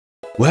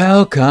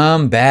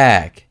Welcome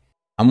back.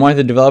 I'm one of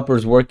the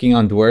developers working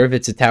on Dwarf.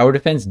 It's a tower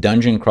defense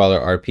dungeon crawler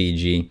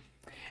RPG,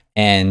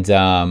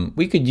 and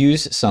we could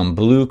use some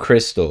blue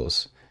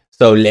crystals.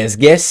 So let's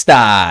get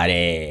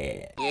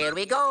started. Here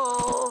we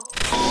go.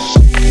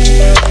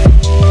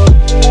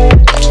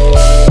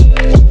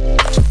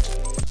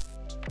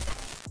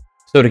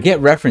 So to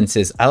get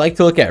references, I like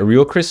to look at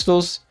real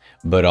crystals,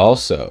 but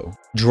also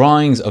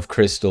drawings of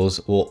crystals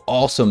will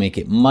also make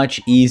it much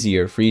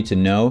easier for you to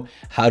know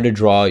how to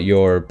draw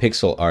your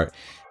pixel art,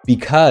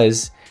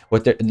 because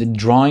the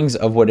drawings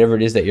of whatever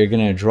it is that you're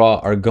going to draw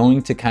are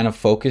going to kind of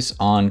focus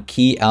on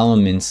key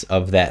elements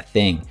of that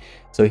thing.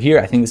 So here,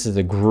 I think this is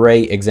a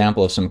great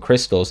example of some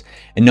crystals,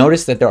 and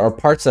notice that there are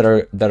parts that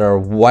are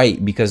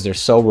white because they're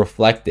so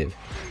reflective.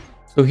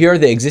 So here are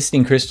the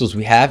existing crystals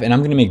we have, and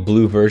I'm going to make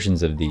blue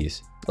versions of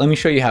these. Let me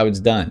show you how it's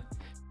done.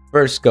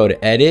 First, go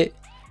to Edit,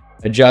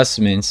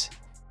 Adjustments,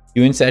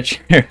 Hue and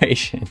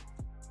Saturation.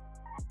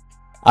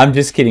 I'm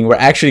just kidding. We're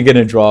actually going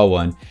to draw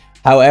one.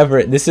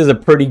 However, this is a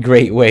pretty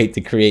great way to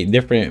create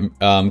different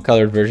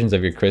colored versions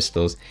of your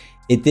crystals.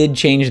 It did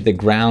change the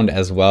ground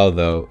as well,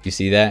 though. You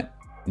see that?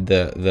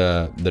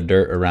 The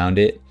dirt around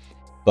it.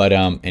 But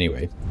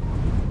anyway,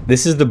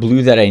 this is the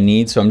blue that I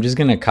need. So I'm just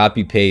going to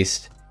copy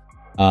paste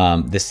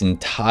this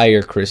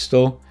entire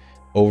crystal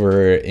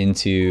over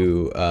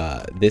into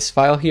this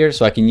file here,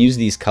 so I can use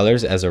these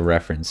colors as a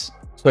reference.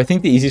 So I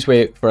think the easiest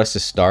way for us to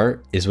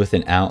start is with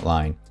an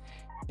outline.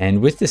 And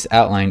with this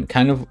outline,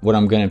 kind of what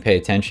I'm going to pay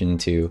attention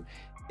to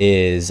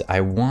is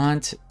I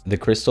want the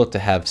crystal to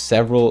have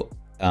several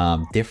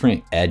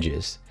different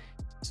edges.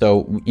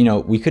 So, you know,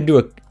 we could do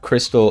a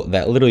crystal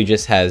that literally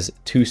just has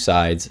two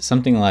sides,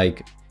 something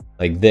like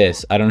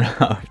this. I don't know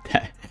if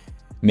that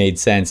made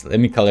sense. Let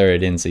me color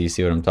it in so you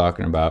see what I'm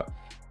talking about.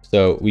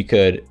 So we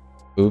could,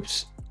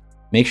 oops,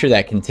 make sure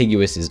that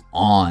contiguous is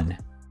on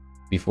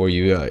before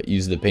you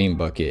use the paint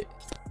bucket.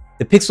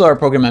 The pixel art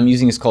program I'm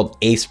using is called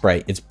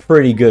Sprite. It's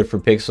pretty good for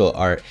pixel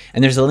art,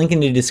 and there's a link in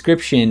the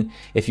description.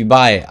 If you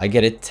buy it, I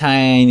get a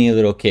tiny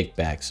little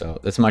kickback, so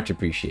that's much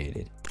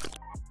appreciated.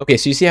 Okay,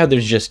 so you see how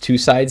there's just two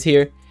sides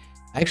here?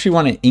 I actually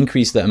want to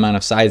increase the amount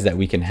of sides that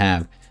we can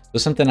have. So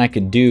something I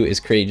could do is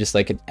create just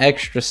like an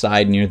extra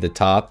side near the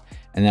top,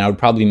 and then I would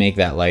probably make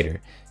that lighter.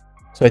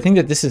 So I think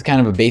that this is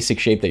kind of a basic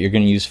shape that you're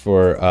going to use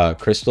for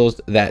crystals.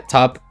 That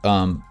top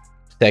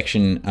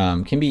section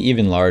can be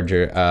even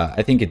larger.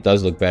 I think it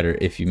does look better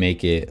if you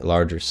make it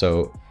larger.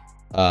 So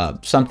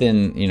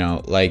something, you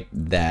know, like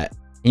that.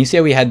 And you see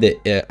how we had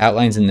the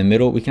outlines in the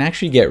middle? We can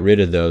actually get rid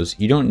of those.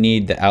 You don't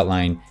need the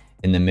outline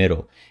in the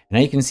middle. And now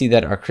you can see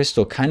that our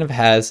crystal kind of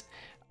has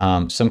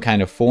some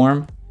kind of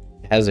form.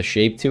 It has a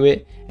shape to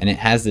it, and it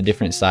has the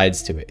different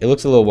sides to it. It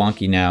looks a little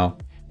wonky now,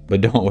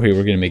 but don't worry,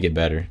 we're going to make it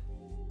better.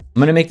 I'm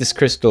going to make this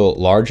crystal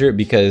larger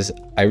because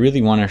I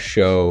really want to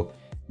show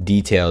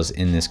details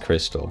in this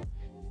crystal.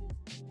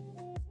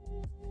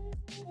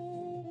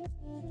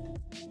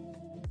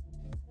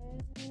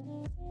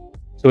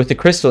 So with the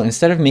crystal,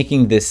 instead of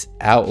making this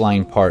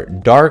outline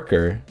part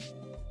darker,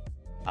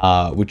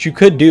 which you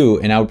could do,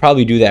 and I would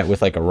probably do that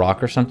with like a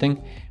rock or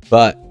something,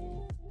 but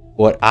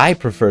what I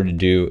prefer to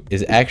do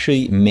is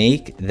actually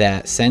make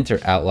that center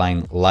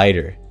outline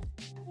lighter.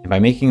 And by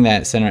making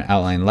that center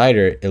outline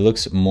lighter, it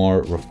looks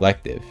more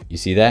reflective. You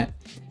see that?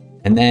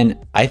 And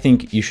then I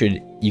think you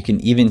can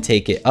even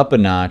take it up a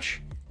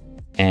notch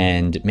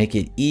and make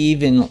it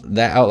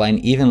that outline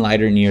even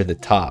lighter near the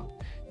top.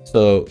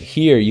 So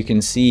here you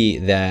can see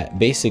that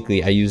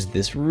basically I used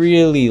this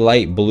really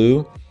light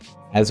blue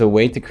as a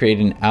way to create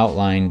an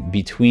outline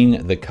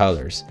between the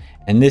colors.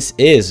 And this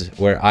is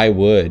where I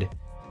would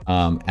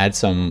add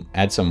some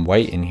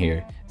white in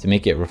here to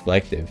make it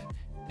reflective.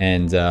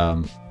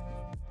 And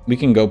we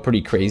can go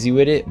pretty crazy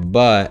with it,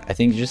 but I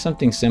think just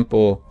something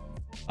simple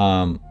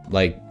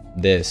like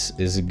this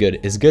is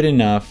good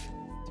enough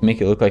to make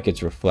it look like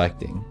it's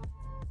reflecting.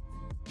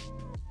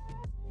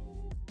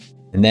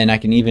 And then I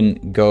can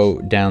even go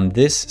down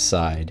this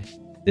side,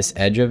 this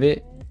edge of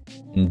it,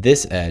 and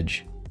this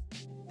edge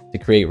to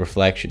create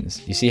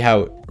reflections. You see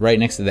how right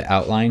next to the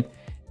outline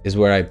is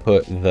where I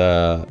put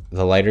the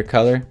lighter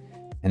color,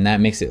 and that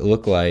makes it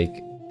look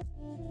like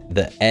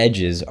the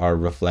edges are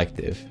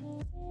reflective.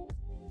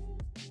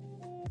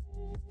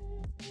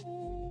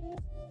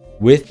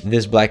 With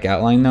this black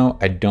outline though,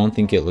 I don't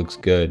think it looks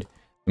good.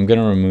 I'm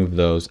gonna remove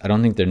those. I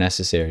don't think they're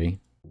necessary.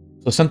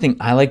 So something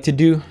I like to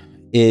do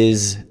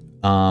is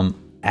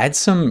add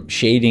some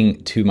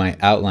shading to my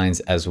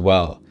outlines as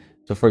well.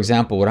 So for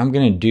example, what I'm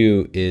gonna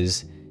do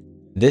is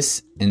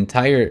this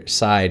entire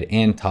side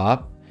and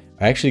top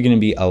are actually gonna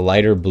be a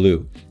lighter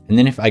blue. And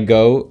then if I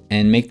go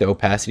and make the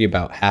opacity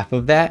about half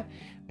of that,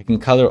 I can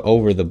color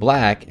over the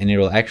black and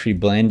it'll actually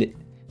blend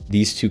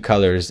these two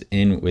colors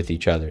in with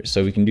each other.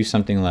 So we can do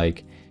something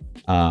like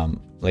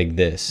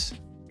this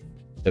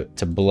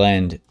to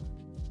blend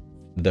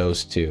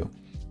those two.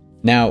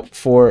 Now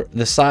for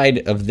the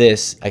side of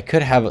this, I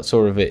could have a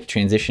sort of a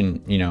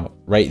transition, you know,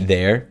 right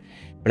there,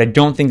 but I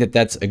don't think that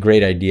that's a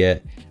great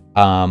idea.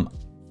 I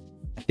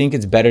I think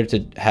it's better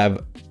to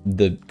have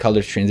the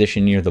colors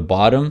transition near the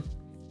bottom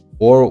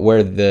or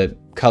where the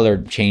color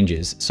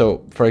changes.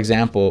 So for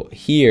example,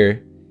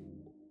 here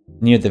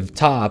near the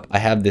top, I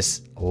have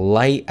this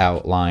light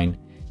outline,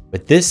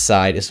 but this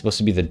side is supposed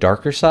to be the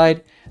darker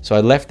side. So I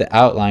left the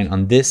outline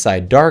on this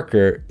side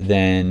darker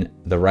than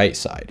the right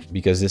side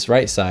because this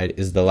right side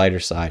is the lighter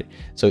side.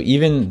 So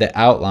even the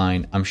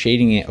outline, I'm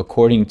shading it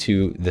according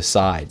to the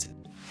sides.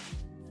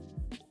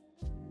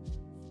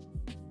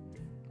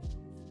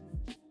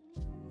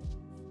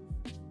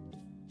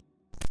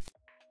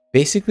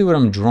 Basically what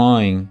I'm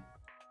drawing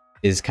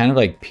is kind of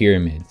like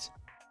pyramids.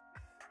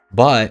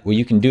 But what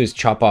you can do is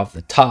chop off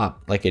the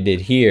top like I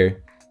did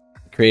here,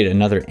 create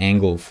another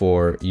angle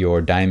for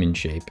your diamond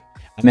shape.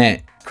 I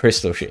meant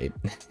crystal shape.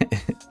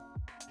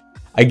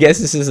 I guess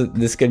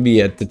this could be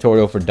a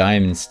tutorial for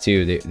diamonds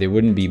too. They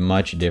wouldn't be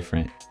much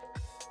different.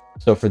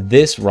 So for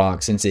this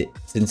rock, since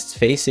it's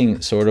facing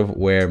sort of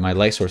where my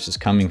light source is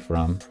coming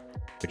from,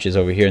 which is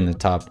over here in the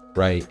top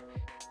right,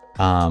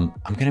 I'm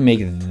gonna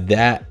make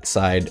that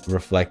side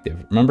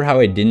reflective. Remember how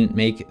I didn't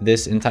make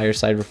this entire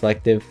side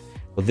reflective?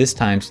 Well, this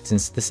time,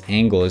 since this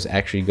angle is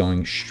actually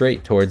going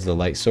straight towards the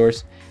light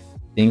source,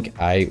 I think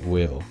I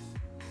will.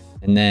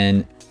 And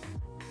then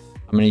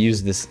I'm gonna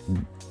use this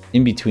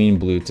in-between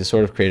blue to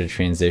sort of create a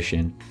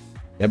transition.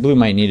 That blue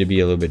might need to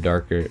be a little bit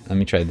darker. Let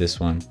me try this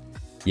one.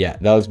 Yeah,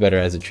 that looks better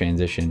as a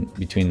transition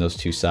between those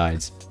two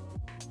sides.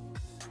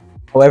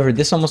 However,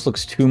 this almost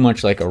looks too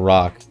much like a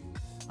rock.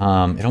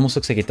 It almost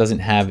looks like it doesn't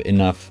have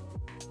enough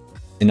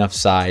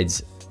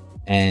sides.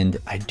 And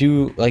I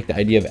do like the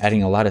idea of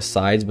adding a lot of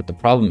sides, but the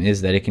problem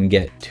is that it can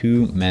get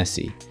too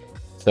messy.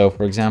 So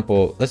for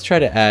example, let's try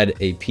to add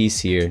a piece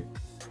here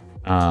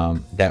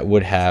that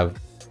would have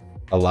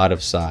a lot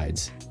of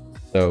sides.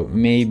 So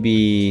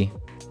maybe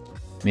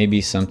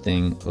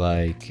something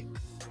like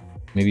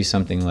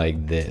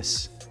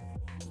this.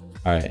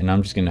 All right, and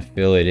I'm just gonna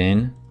fill it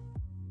in.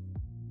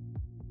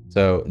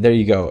 So there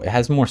you go. It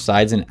has more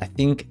sides, and I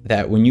think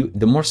that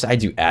the more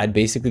sides you add,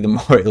 basically, the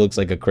more it looks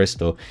like a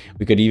crystal.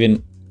 We could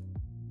even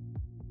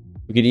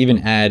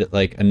add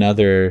like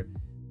another,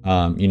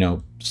 you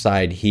know,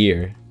 side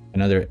here,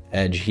 another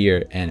edge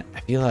here, and I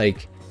feel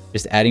like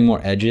just adding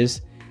more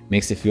edges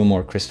makes it feel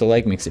more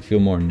crystal-like, makes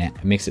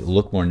it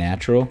look more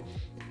natural.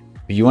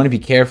 But you want to be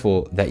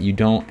careful that you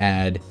don't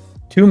add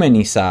too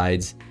many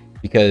sides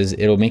because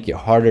it'll make it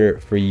harder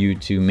for you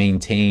to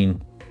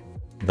maintain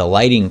the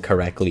lighting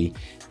correctly,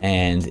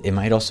 and it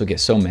might also get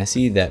so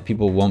messy that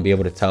people won't be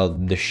able to tell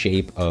the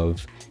shape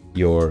of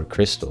your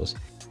crystals.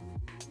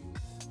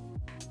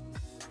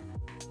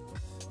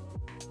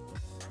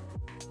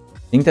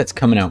 I think that's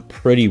coming out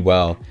pretty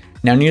well.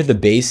 Now near the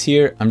base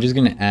here, I'm just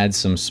gonna add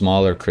some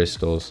smaller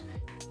crystals,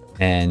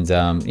 and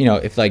you know,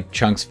 if like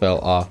chunks fell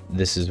off,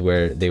 this is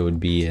where they would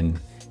be.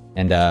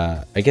 And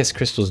I guess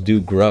crystals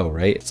do grow,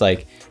 right? It's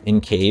like in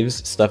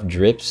caves, stuff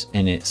drips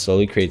and it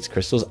slowly creates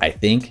crystals. I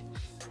think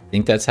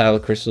that's how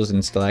crystals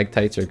and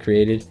stalactites are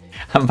created.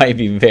 I might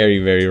be very,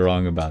 very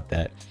wrong about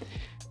that.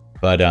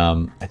 But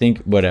I think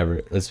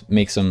whatever, let's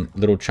make some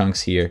little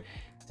chunks here.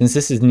 Since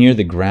this is near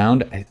the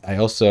ground, I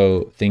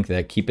also think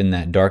that keeping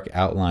that dark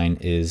outline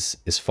is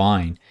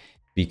fine,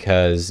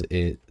 because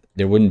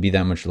there wouldn't be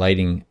that much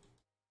lighting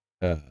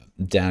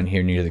down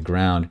here near the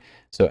ground.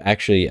 So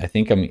actually, I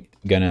think I'm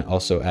gonna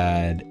also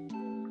add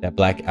that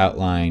black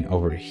outline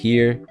over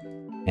here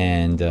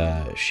and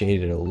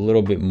shade it a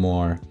little bit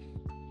more.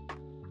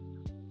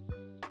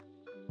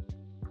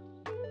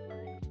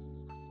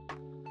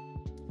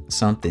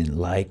 Something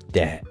like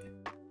that.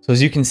 So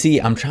as you can see,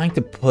 I'm trying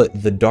to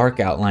put the dark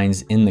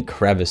outlines in the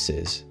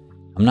crevices.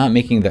 I'm not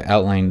making the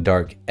outline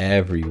dark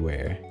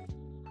everywhere.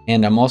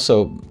 And I'm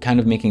also kind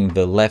of making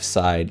the left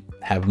side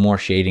have more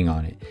shading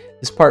on it.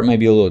 This part might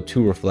be a little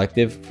too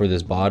reflective for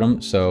this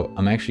bottom, so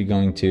I'm actually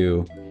going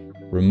to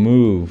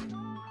remove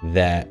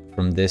that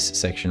from this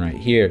section right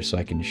here so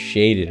I can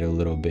shade it a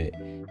little bit.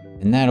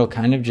 And that'll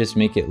kind of just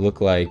make it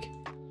look like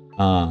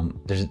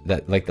there's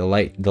that, like the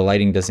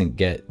lighting doesn't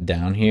get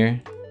down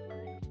here.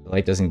 The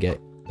light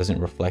doesn't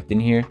reflect in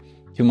here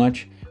too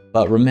much.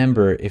 But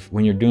remember,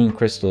 when you're doing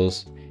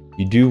crystals,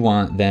 you do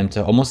want them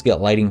to almost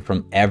get lighting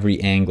from every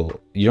angle.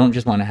 You don't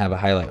just want to have a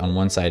highlight on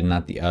one side and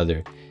not the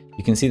other.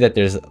 You can see that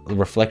there's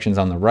reflections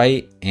on the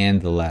right and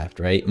the left,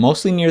 right?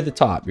 Mostly near the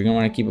top. You're gonna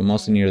want to keep it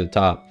mostly near the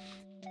top,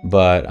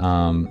 but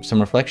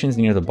some reflections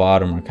near the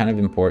bottom are kind of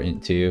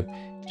important too,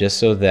 just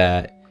so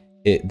that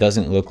it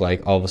doesn't look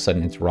like all of a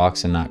sudden it's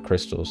rocks and not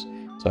crystals.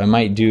 So I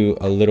might do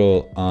a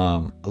little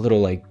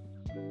like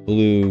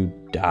blue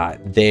dot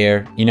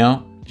there, you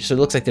know, just so it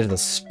looks like there's a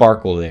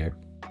sparkle there.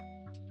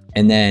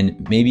 And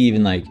then maybe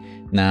even like,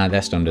 nah,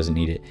 that stone doesn't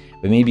need it.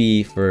 But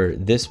maybe for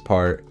this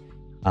part,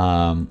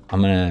 I'm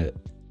gonna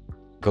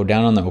go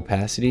down on the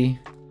opacity,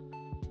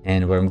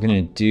 and what I'm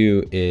gonna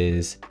do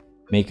is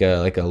make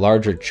a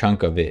larger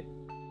chunk of it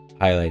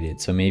highlighted.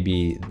 So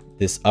maybe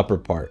this upper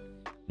part.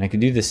 And I could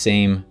do the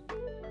same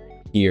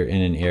here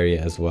in an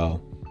area as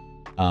well.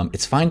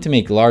 It's fine to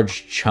make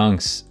large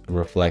chunks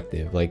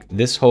reflective. Like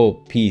this whole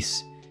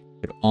piece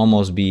could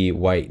almost be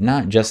white,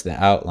 not just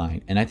the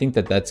outline. And I think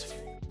that that's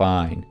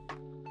fine.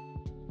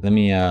 Let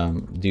me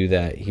do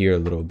that here a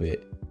little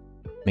bit.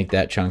 Make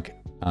that chunk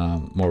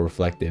more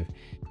reflective.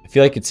 I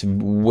feel like it's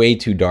way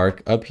too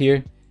dark up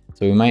here.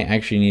 So we might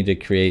actually need to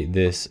create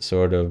this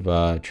sort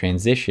of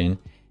transition.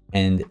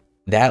 And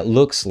that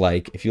looks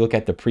like, if you look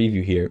at the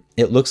preview here,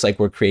 it looks like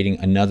we're creating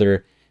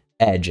another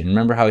edge. And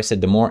remember how I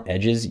said the more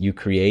edges you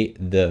create,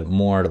 the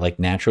more like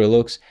natural it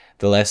looks,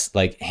 the less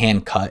like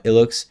hand cut it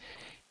looks.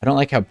 I don't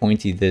like how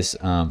pointy this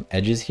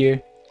edge is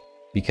here,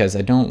 because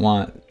I don't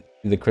want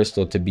the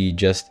crystal to be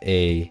just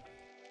a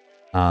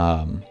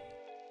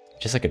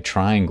just like a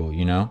triangle,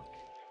 you know?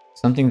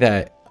 Something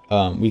that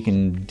we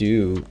can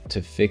do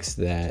to fix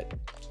that,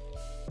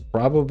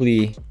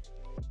 probably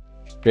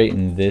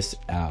straighten this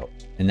out.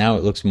 And now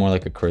it looks more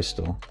like a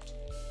crystal.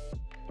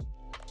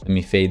 Let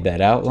me fade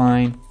that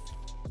outline.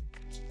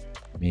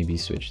 Maybe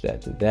switch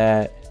that to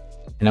that.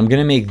 And I'm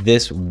gonna make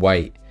this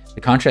white.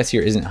 The contrast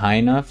here isn't high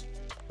enough,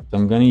 so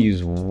I'm gonna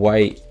use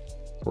white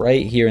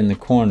right here in the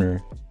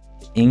corner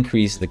to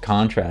increase the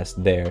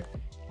contrast there,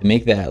 to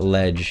make that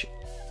ledge,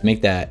 to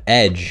make that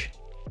edge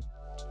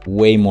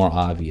way more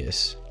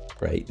obvious.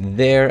 Right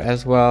there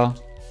as well.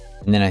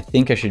 And then I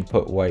think I should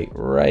put white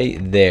right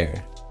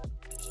there.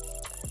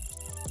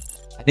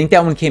 I think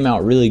that one came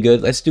out really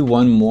good. Let's do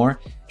one more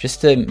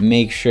just to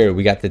make sure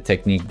we got the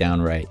technique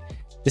down right.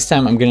 This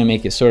time I'm gonna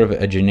make it sort of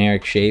a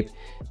generic shape,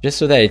 just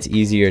so that it's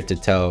easier to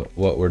tell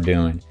what we're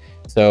doing.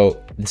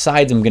 So the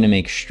sides I'm gonna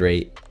make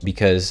straight,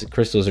 because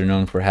crystals are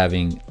known for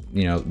having,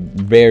 you know,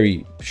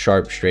 very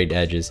sharp straight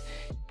edges.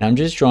 And I'm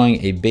just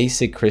drawing a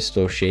basic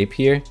crystal shape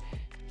here.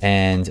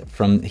 And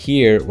from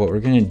here, what we're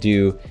gonna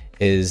do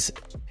is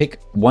pick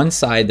one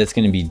side that's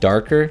gonna be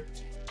darker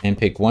and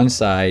pick one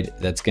side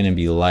that's gonna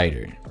be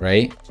lighter,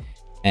 right?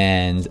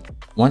 And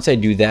once I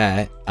do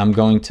that, I'm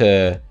going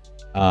to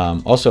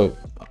also,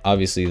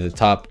 obviously the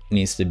top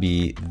needs to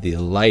be the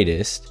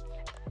lightest.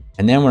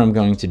 And then what I'm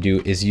going to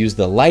do is use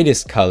the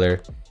lightest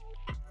color,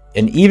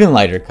 an even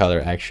lighter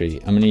color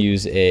actually. I'm gonna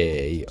use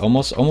a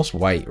almost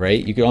white,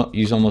 right? You can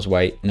use almost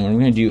white. And what I'm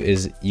gonna do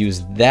is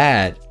use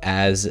that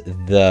as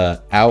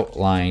the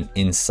outline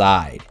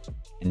inside,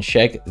 and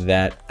check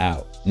that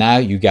out. Now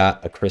you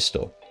got a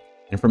crystal.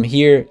 And from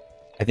here,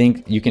 I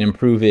think you can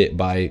improve it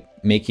by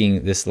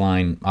making this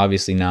line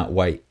obviously not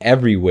white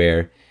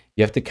everywhere.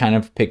 You have to kind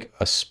of pick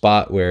a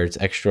spot where it's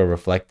extra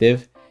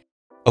reflective.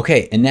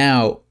 Okay, and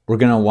now we're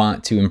gonna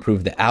want to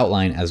improve the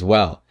outline as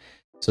well.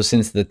 So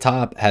since the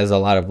top has a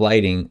lot of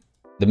lighting,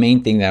 the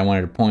main thing that I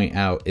wanted to point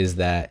out is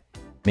that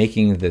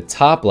making the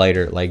top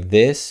lighter like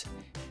this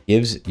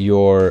gives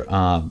your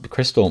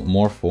crystal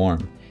more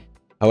form.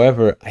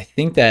 However, I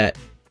think that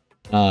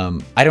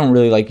I don't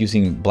really like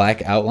using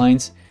black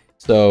outlines.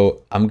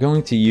 So I'm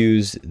going to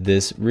use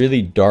this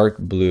really dark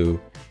blue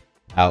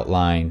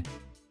outline.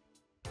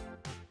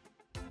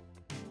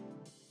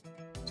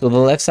 So the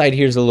left side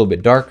here is a little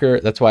bit darker.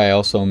 That's why I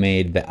also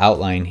made the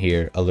outline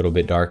here a little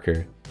bit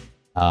darker.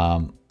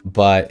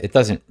 But it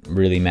doesn't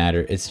really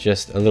matter. It's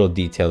just a little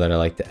detail that I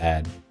like to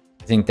add.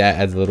 I think that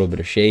adds a little bit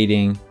of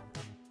shading.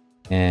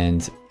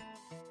 And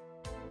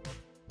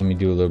let me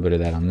do a little bit of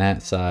that on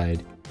that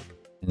side.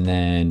 And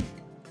then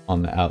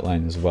on the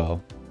outline as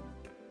well.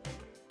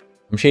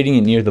 I'm shading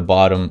it near the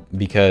bottom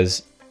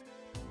because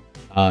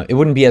it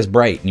wouldn't be as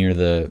bright near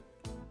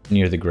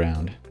the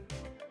ground.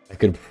 I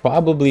could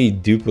probably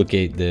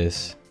duplicate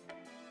this.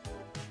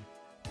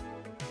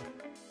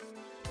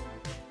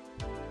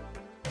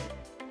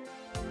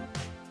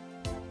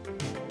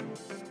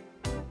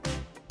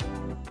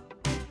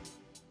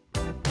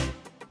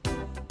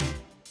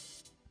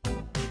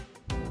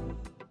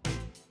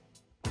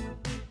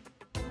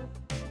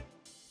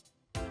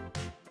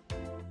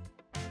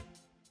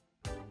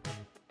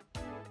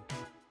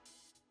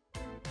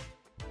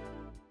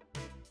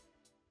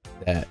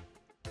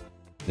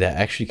 That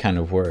actually kind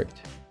of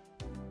worked.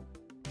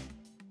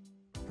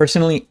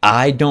 Personally,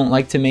 I don't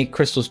like to make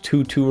crystals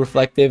too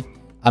reflective.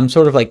 I'm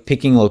sort of like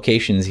picking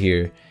locations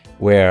here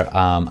where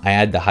I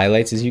add the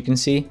highlights, as you can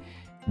see.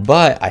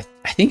 But I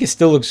think it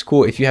still looks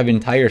cool if you have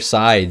entire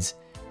sides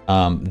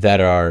that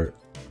are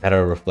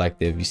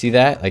reflective. You see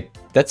that? Like,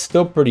 that's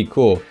still pretty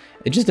cool.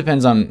 It just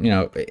depends on, you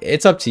know,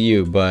 it's up to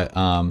you. But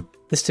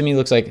this to me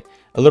looks like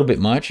a little bit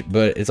much,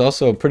 but it's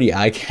also pretty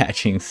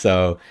eye-catching.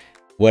 So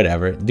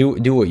whatever,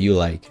 do what you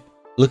like.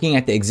 Looking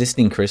at the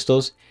existing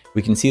crystals,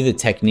 we can see the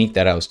technique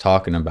that I was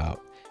talking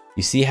about.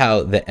 You see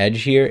how the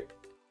edge here,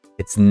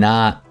 it's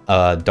not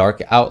a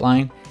dark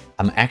outline.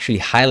 I'm actually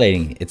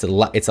highlighting it.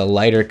 It's a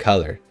lighter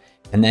color.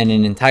 And then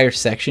an entire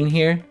section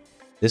here,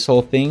 this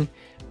whole thing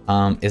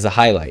is a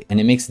highlight.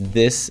 And it makes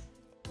this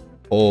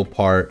whole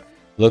part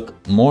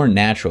look more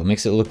natural. It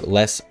makes it look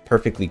less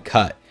perfectly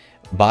cut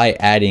by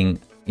adding,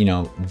 you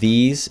know,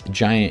 these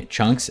giant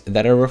chunks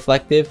that are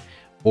reflective,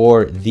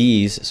 or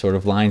these sort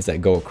of lines that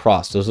go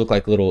across. Those look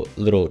like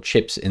little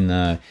chips in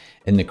the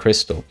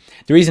crystal.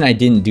 The reason I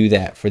didn't do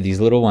that for these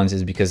little ones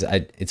is because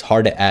it's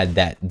hard to add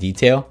that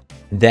detail.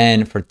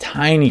 Then for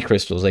tiny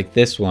crystals like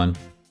this one,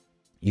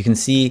 you can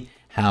see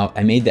how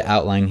I made the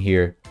outline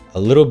here a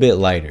little bit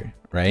lighter,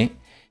 right?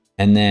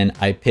 And then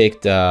I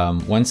picked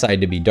one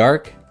side to be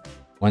dark,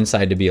 one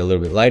side to be a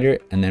little bit lighter,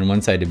 and then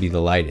one side to be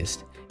the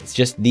lightest. It's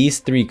just these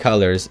three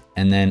colors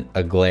and then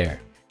a glare.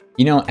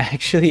 You know,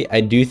 actually,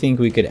 I do think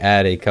we could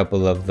add a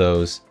couple of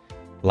those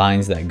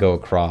lines that go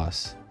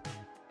across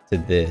to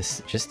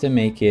this, just to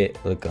make it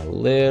look a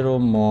little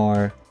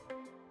more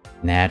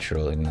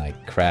natural and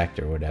like cracked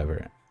or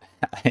whatever.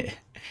 I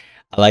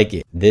like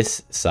it.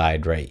 This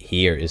side right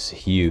here is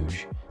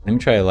huge. Let me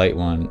try a light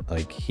one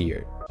like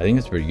here. I think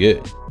it's pretty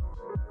good.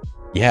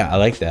 Yeah, I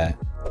like that.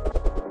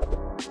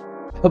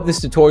 I hope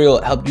this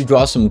tutorial helped you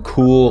draw some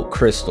cool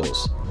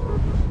crystals.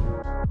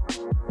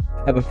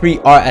 I have a free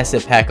art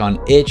asset pack on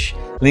itch.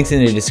 Links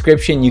in the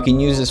description. You can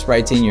use this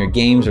right in your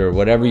games or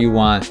whatever you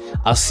want.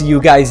 I'll see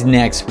you guys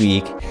next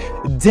week.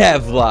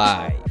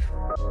 Devlight.